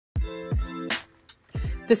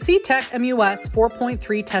The CTEK MUS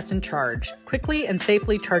 4.3 Test and Charge quickly and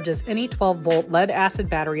safely charges any 12-volt lead-acid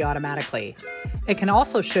battery automatically. It can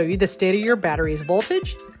also show you the state of your battery's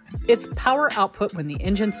voltage, its power output when the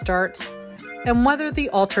engine starts, and whether the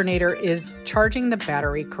alternator is charging the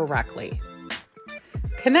battery correctly.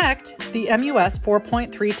 Connect the MUS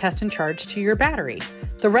 4.3 Test and Charge to your battery,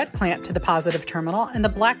 the red clamp to the positive terminal and the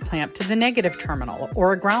black clamp to the negative terminal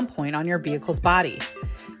or a ground point on your vehicle's body.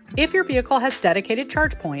 If your vehicle has dedicated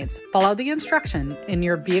charge points, follow the instruction in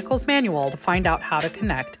your vehicle's manual to find out how to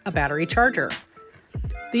connect a battery charger.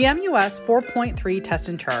 The MUS 4.3 Test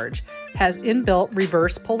and Charge has inbuilt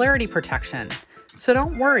reverse polarity protection, so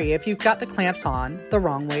don't worry if you've got the clamps on the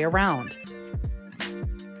wrong way around.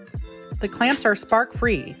 The clamps are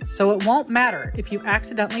spark-free, so it won't matter if you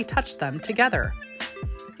accidentally touch them together.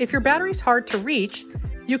 If your battery's hard to reach,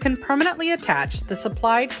 you can permanently attach the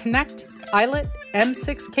supplied Connect eyelet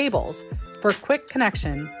M6 cables for quick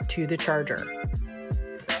connection to the charger.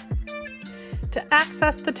 To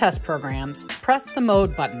access the test programs, press the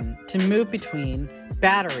Mode button to move between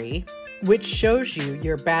Battery, which shows you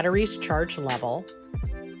your battery's charge level,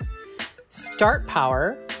 Start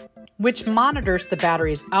Power, which monitors the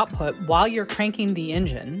battery's output while you're cranking the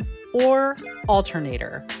engine, or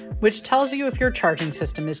Alternator, which tells you if your charging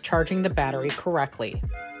system is charging the battery correctly.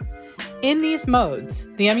 In these modes,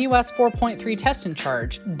 the MUS 4.3 Test and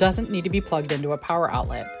Charge doesn't need to be plugged into a power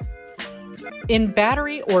outlet. In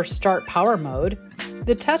Battery or Start Power mode,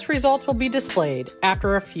 the test results will be displayed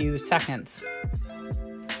after a few seconds.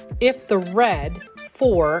 If the red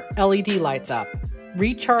 4 LED lights up,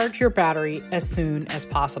 recharge your battery as soon as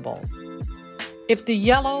possible. If the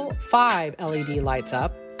yellow 5 LED lights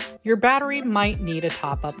up, your battery might need a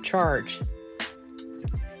top-up charge.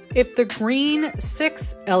 If the green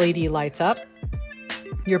 6 LED lights up,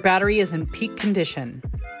 your battery is in peak condition.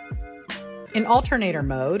 In alternator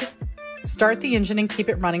mode, start the engine and keep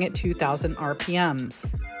it running at 2,000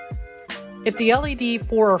 RPMs. If the LED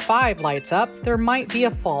 4 or 5 lights up, there might be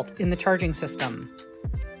a fault in the charging system.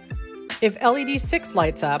 If LED 6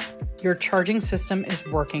 lights up, your charging system is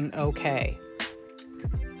working okay.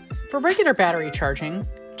 For regular battery charging,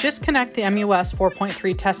 just connect the MUS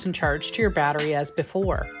 4.3 Test and Charge to your battery as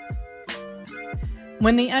before.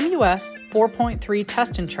 When the MUS 4.3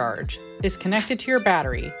 Test and Charge is connected to your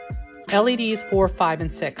battery, LEDs 4, 5,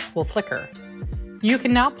 and 6 will flicker. You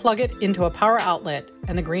can now plug it into a power outlet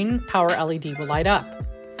and the green power LED will light up.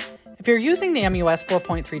 If you're using the MUS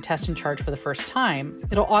 4.3 Test and Charge for the first time,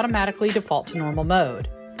 it'll automatically default to normal mode.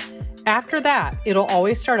 After that, it'll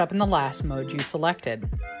always start up in the last mode you selected.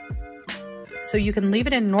 So you can leave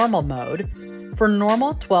it in normal mode for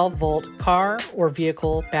normal 12-volt car or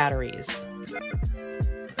vehicle batteries.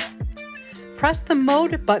 Press the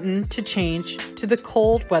Mode button to change to the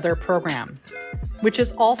Cold Weather program, which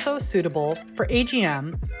is also suitable for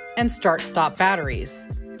AGM and start-stop batteries.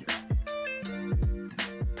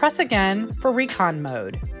 Press again for Recon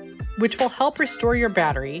mode, which will help restore your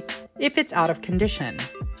battery if it's out of condition.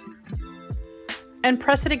 And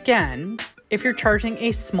press it again if you're charging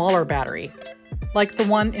a smaller battery, like the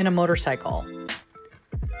one in a motorcycle.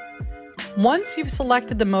 Once you've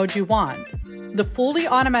selected the mode you want, the fully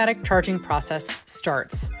automatic charging process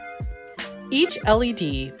starts. Each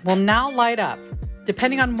LED will now light up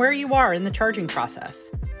depending on where you are in the charging process.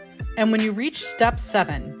 And when you reach step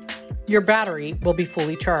 7, your battery will be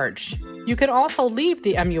fully charged. You can also leave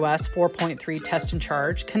the MUS 4.3 Test and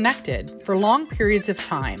Charge connected for long periods of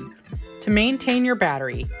time to maintain your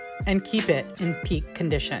battery and keep it in peak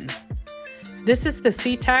condition. This is the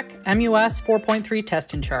CTEK MUS 4.3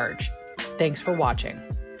 Test and Charge. Thanks for watching.